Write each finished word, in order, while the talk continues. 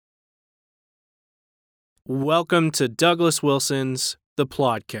Welcome to Douglas Wilson's The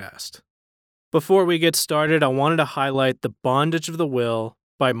Plodcast. Before we get started, I wanted to highlight The Bondage of the Will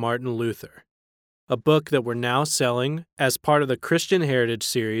by Martin Luther, a book that we're now selling as part of the Christian Heritage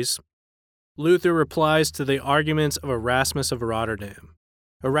series. Luther replies to the arguments of Erasmus of Rotterdam.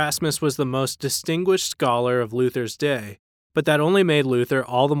 Erasmus was the most distinguished scholar of Luther's day, but that only made Luther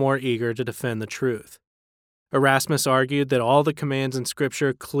all the more eager to defend the truth. Erasmus argued that all the commands in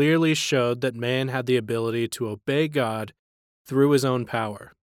Scripture clearly showed that man had the ability to obey God through his own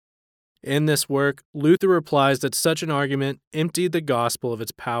power. In this work, Luther replies that such an argument emptied the gospel of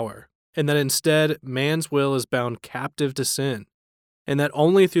its power, and that instead man's will is bound captive to sin, and that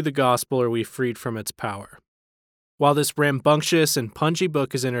only through the gospel are we freed from its power. While this rambunctious and punchy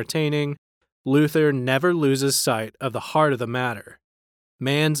book is entertaining, Luther never loses sight of the heart of the matter: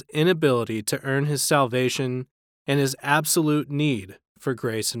 man's inability to earn his salvation and his absolute need for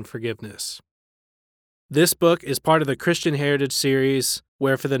grace and forgiveness. This book is part of the Christian Heritage series,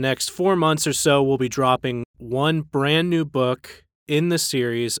 where for the next 4 months or so we'll be dropping one brand new book in the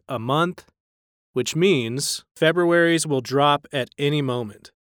series a month, which means February's will drop at any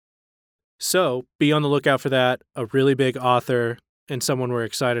moment. So be on the lookout for that, a really big author and someone we're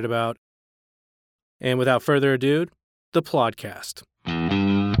excited about. And without further ado, The Plodcast.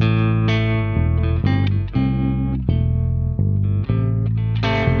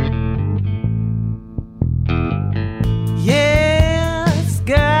 Yes,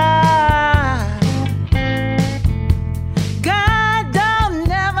 God. God don't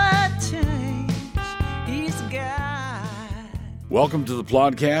never change. He's God. Welcome to the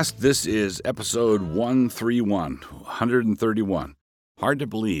Plodcast. This is episode 131. Hard to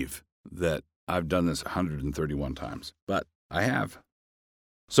believe that I've done this 131 times, but I have.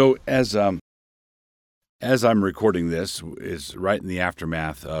 So as I'm recording this, is right in the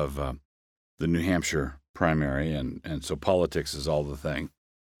aftermath of the New Hampshire primary, and so politics is all the thing.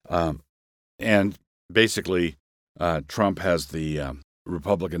 And basically, Trump has the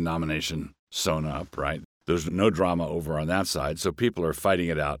Republican nomination sewn up, right? There's no drama over on that side, so people are fighting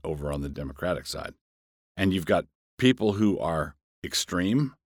it out over on the Democratic side. And you've got people who are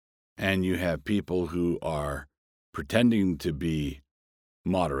extreme, and you have people who are pretending to be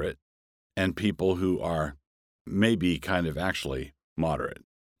moderate, and people who are maybe kind of actually moderate.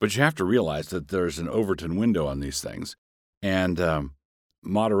 But you have to realize that there's an Overton window on these things, and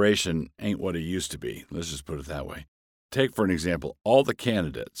moderation ain't what it used to be. Let's just put it that way. Take, for an example, all the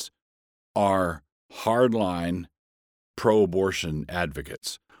candidates are hardline pro-abortion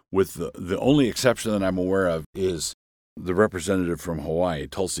advocates, with the only exception that I'm aware of is the representative from Hawaii,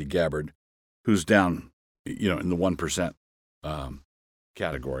 Tulsi Gabbard, who's down, in the 1%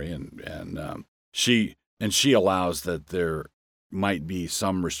 category, and she allows that there might be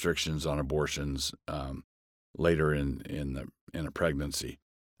some restrictions on abortions later in a pregnancy.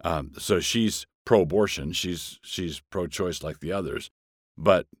 So she's pro-abortion. She's pro-choice like the others,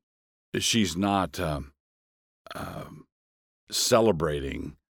 but she's not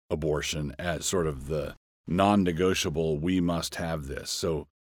celebrating abortion as sort of the non-negotiable. We must have this. So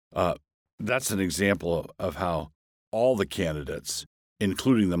that's an example of how all the candidates,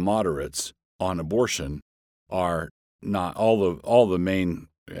 including the moderates on abortion, are not all the main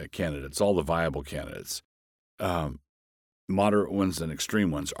candidates, all the viable candidates, moderate ones and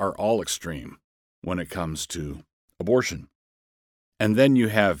extreme ones, are all extreme when it comes to abortion. And then you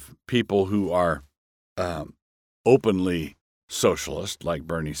have people who are openly socialist, like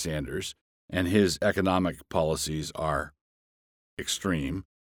Bernie Sanders, and his economic policies are extreme.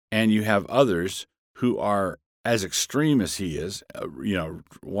 And you have others who are as extreme as he is,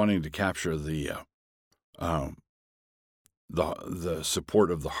 wanting to capture the support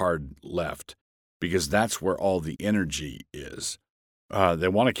of the hard left, because that's where all the energy is. They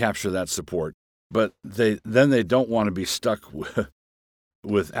want to capture that support, but they don't want to be stuck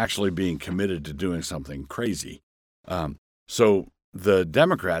with actually being committed to doing something crazy. So the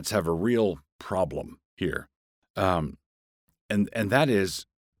Democrats have a real problem here, and that is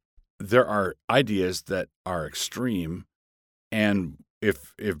there are ideas that are extreme, and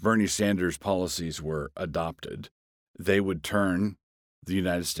if Bernie Sanders' policies were adopted, they would turn the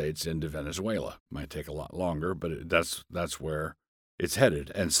United States into Venezuela. Might take a lot longer, but that's where it's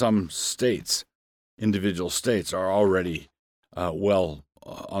headed. And some states, individual states, are already well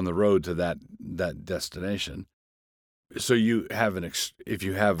on the road to that destination. So you have if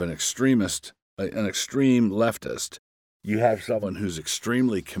you have an extremist, an extreme leftist, you have someone who's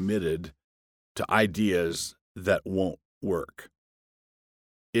extremely committed to ideas that won't work.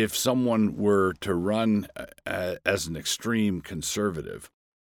 If someone were to run as an extreme conservative,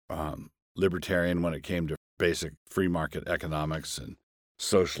 libertarian when it came to basic free market economics and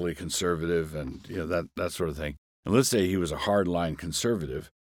socially conservative and that sort of thing. And let's say he was a hardline conservative.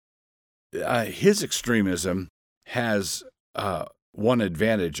 His extremism has one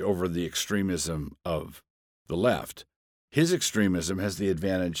advantage over the extremism of the left. His extremism has the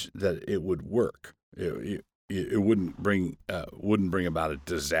advantage that it would work. It wouldn't bring about a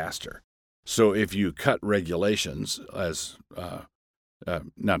disaster. So if you cut regulations, as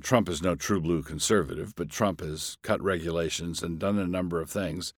now Trump is no true blue conservative, but Trump has cut regulations and done a number of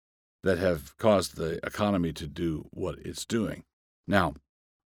things that have caused the economy to do what it's doing. Now,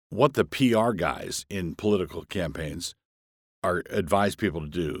 what the PR guys in political campaigns advise people to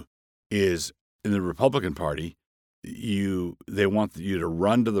do is, in the Republican Party, they want you to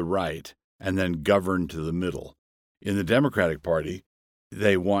run to the right and then govern to the middle. In the Democratic Party,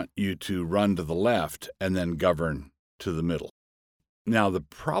 they want you to run to the left and then govern to the middle. Now, the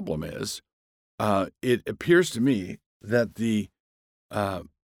problem is, it appears to me that the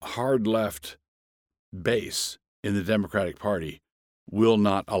hard left base in the Democratic Party will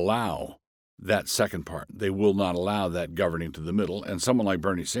not allow that second part. They will not allow that governing to the middle. And someone like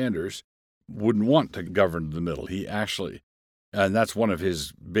Bernie Sanders wouldn't want to govern to the middle. He actually, and that's one of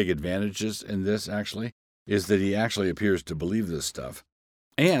his big advantages in this, actually, is that he actually appears to believe this stuff.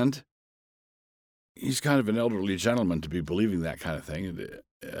 And he's kind of an elderly gentleman to be believing that kind of thing,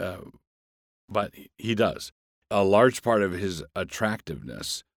 but he does. A large part of his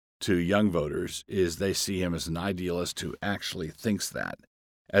attractiveness to young voters is they see him as an idealist who actually thinks that,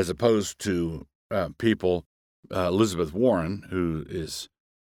 as opposed to people, Elizabeth Warren, who is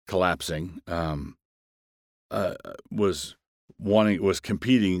collapsing, was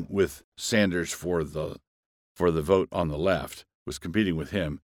competing with Sanders for the vote on the left, was competing with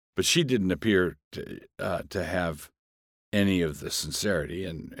him, but she didn't appear to have any of the sincerity,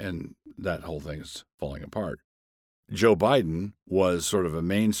 and that whole thing is falling apart. Joe Biden was sort of a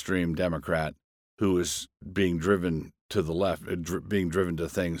mainstream Democrat who was being driven to the left, being driven to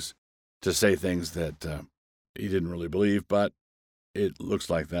say things that he didn't really believe, but it looks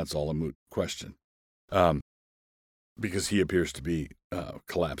like that's all a moot question, because he appears to be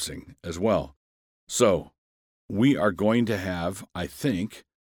collapsing as well. So we are going to have, I think,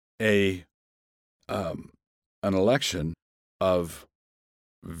 an election of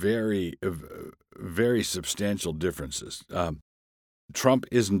very substantial differences. Trump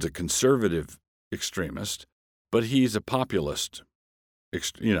isn't a conservative extremist, but he's a populist.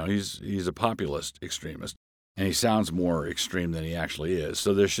 He's a populist extremist, and he sounds more extreme than he actually is.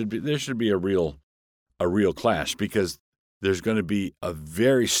 So there should be a real clash, because there's going to be a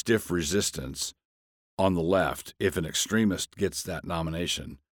very stiff resistance on the left if an extremist gets that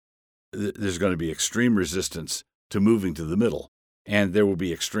nomination. There's going to be extreme resistance to moving to the middle, and there will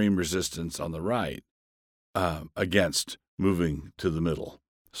be extreme resistance on the right against moving to the middle.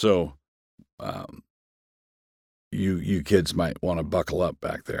 So you kids might want to buckle up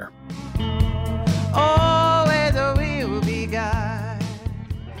back there. Always will be God.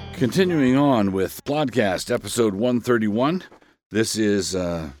 Continuing on with Plodcast, episode 131. This is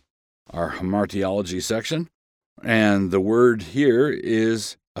our hamartiology section, and the word here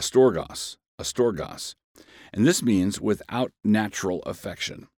is astorgos. And this means without natural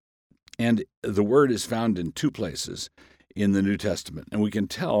affection. And the word is found in two places in the New Testament, and we can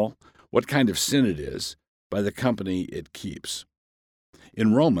tell what kind of sin it is by the company it keeps.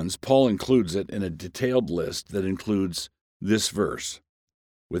 In Romans, Paul includes it in a detailed list that includes this verse: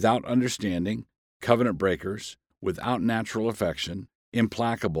 without understanding, covenant breakers, without natural affection,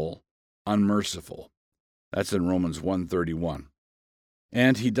 implacable, unmerciful. That's in Romans 1:31.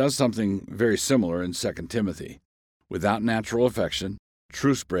 And he does something very similar in 2 Timothy. Without natural affection,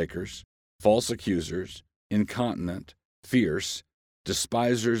 truce breakers, false accusers, incontinent, fierce,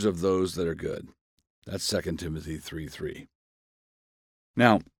 despisers of those that are good. That's 2 Timothy 3:3.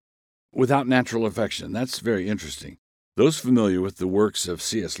 Now, without natural affection, that's very interesting. Those familiar with the works of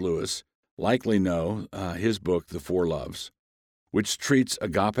C.S. Lewis likely know his book, The Four Loves, which treats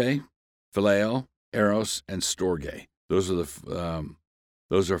agape, phileo, eros, and storge.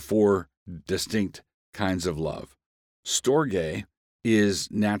 Those are four distinct kinds of love. Storge is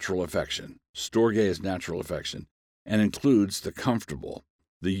natural affection. Storge is natural affection and includes the comfortable,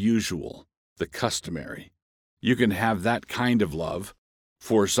 the usual, the customary. You can have that kind of love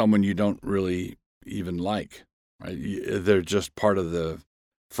for someone you don't really even like. Right? They're just part of the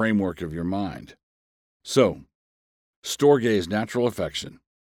framework of your mind. So, storge is natural affection.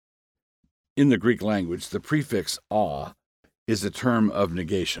 In the Greek language, the prefix a is a term of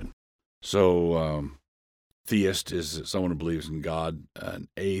negation. So theist is someone who believes in God. An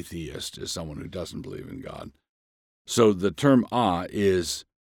atheist is someone who doesn't believe in God. So the term is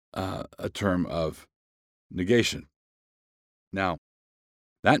a term of negation. Now,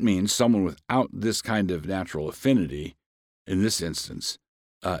 that means someone without this kind of natural affinity, in this instance,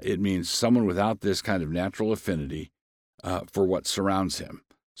 it means someone without this kind of natural affinity for what surrounds him.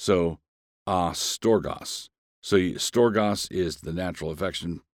 So, storgos. So, storgos is the natural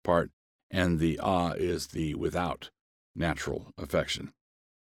affection part, and the is the without natural affection.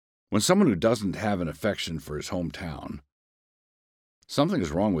 When someone who doesn't have an affection for his hometown, something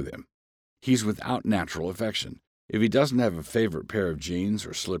is wrong with him. He's without natural affection. If he doesn't have a favorite pair of jeans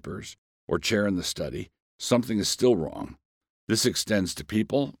or slippers or chair in the study, something is still wrong. This extends to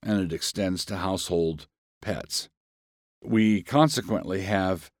people, and it extends to household pets. We consequently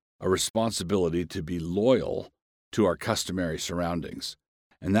have a responsibility to be loyal to our customary surroundings,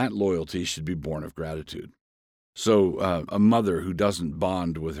 and that loyalty should be born of gratitude. So a mother who doesn't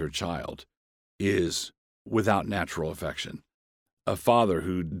bond with her child is without natural affection. A father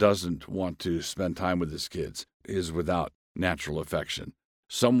who doesn't want to spend time with his kids is without natural affection.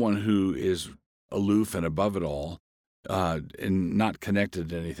 Someone who is aloof and above it all and not connected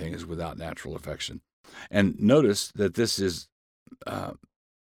to anything is without natural affection. And notice that this is,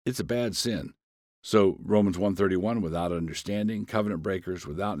 it's a bad sin. So Romans 1:31, without understanding, covenant breakers,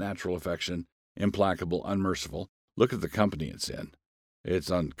 without natural affection, implacable, unmerciful. Look at the company it's in.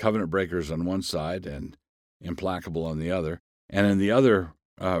 It's on covenant breakers on one side and implacable on the other. And in the other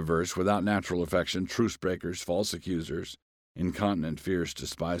verse, without natural affection, truce breakers, false accusers, incontinent, fierce,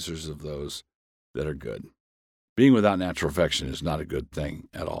 despisers of those that are good. Being without natural affection is not a good thing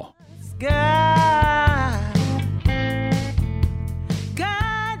at all.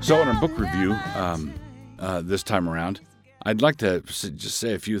 So in our book review this time around, I'd like to just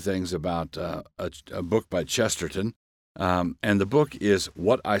say a few things about a book by Chesterton. And the book is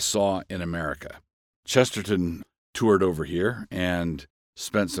What I Saw in America. Chesterton toured over here and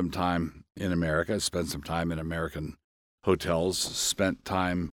spent some time in America, spent some time in American hotels, spent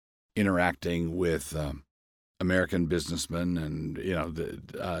time interacting with American businessmen, and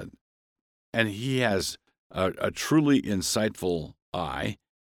and he has a truly insightful eye,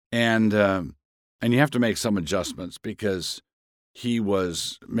 and you have to make some adjustments because he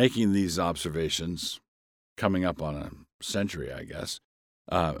was making these observations coming up on a century, I guess,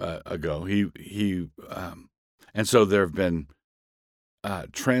 ago. And so there have been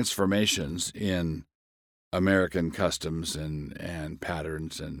transformations in American customs and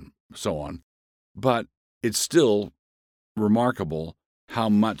patterns and so on. But it's still remarkable how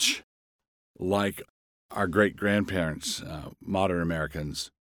much like our great-grandparents, modern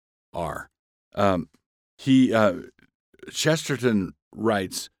Americans, are. Chesterton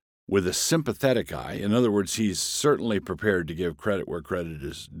writes with a sympathetic eye. In other words, he's certainly prepared to give credit where credit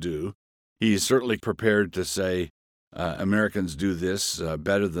is due. He's certainly prepared to say Americans do this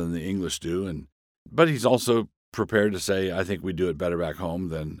better than the English do, but he's also prepared to say, I think we do it better back home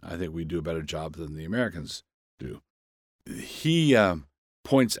than I think we do a better job than the Americans do. He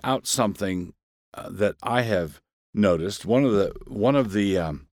points out something that I have noticed. One of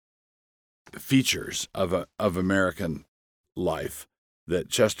the features of American life that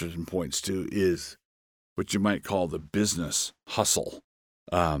Chesterton points to is what you might call the business hustle.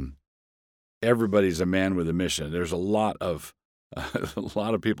 Everybody's a man with a mission. There's a lot of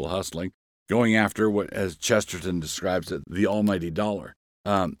people hustling, going after what, as Chesterton describes it, the almighty dollar.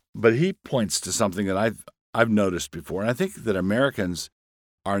 But he points to something that I've noticed before, and I think that Americans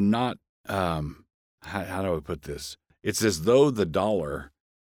are not. How do I put this? It's as though the dollar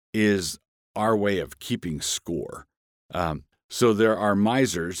is our way of keeping score. So there are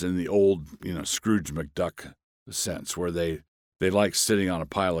misers in the old, Scrooge McDuck sense, where they like sitting on a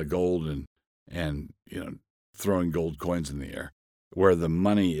pile of gold and throwing gold coins in the air, where the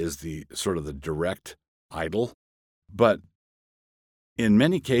money is the sort of the direct idol. But in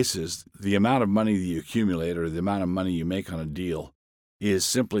many cases, the amount of money that you accumulate or the amount of money you make on a deal is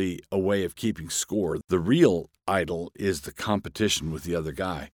simply a way of keeping score. The real idol is the competition with the other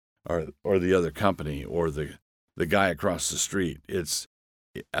guy or the other company or the guy across the street. It's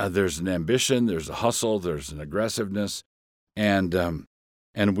there's an ambition, there's a hustle, there's an aggressiveness, and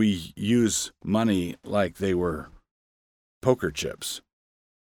we use money like they were poker chips.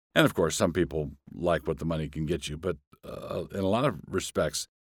 And of course, some people like what the money can get you, but in a lot of respects,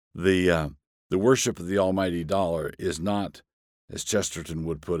 the worship of the almighty dollar is not, as Chesterton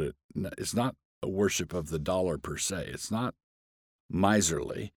would put it, it's not a worship of the dollar per se. It's not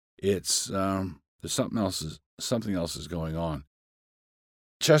miserly. It's there's something else is going on.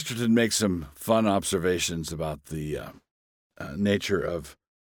 Chesterton makes some fun observations about the nature of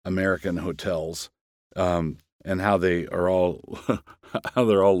American hotels and how they are all how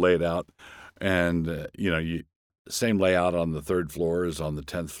they're all laid out, and same layout on the 3rd floor as on the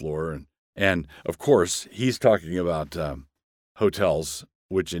 10th floor, and of course he's talking about hotels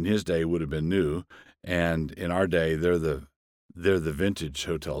which in his day would have been new, and in our day they're the vintage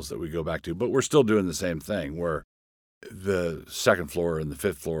hotels that we go back to, but we're still doing the same thing where the 2nd floor and the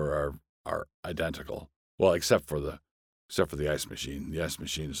 5th floor are identical. Well, except for the ice machine. The ice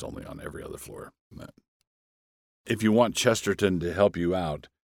machine is only on every other floor. If you want Chesterton to help you out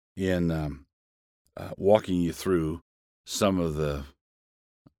in walking you through some of the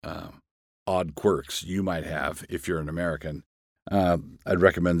odd quirks you might have if you're an American, I'd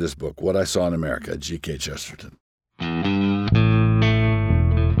recommend this book, What I Saw in America, G.K. Chesterton.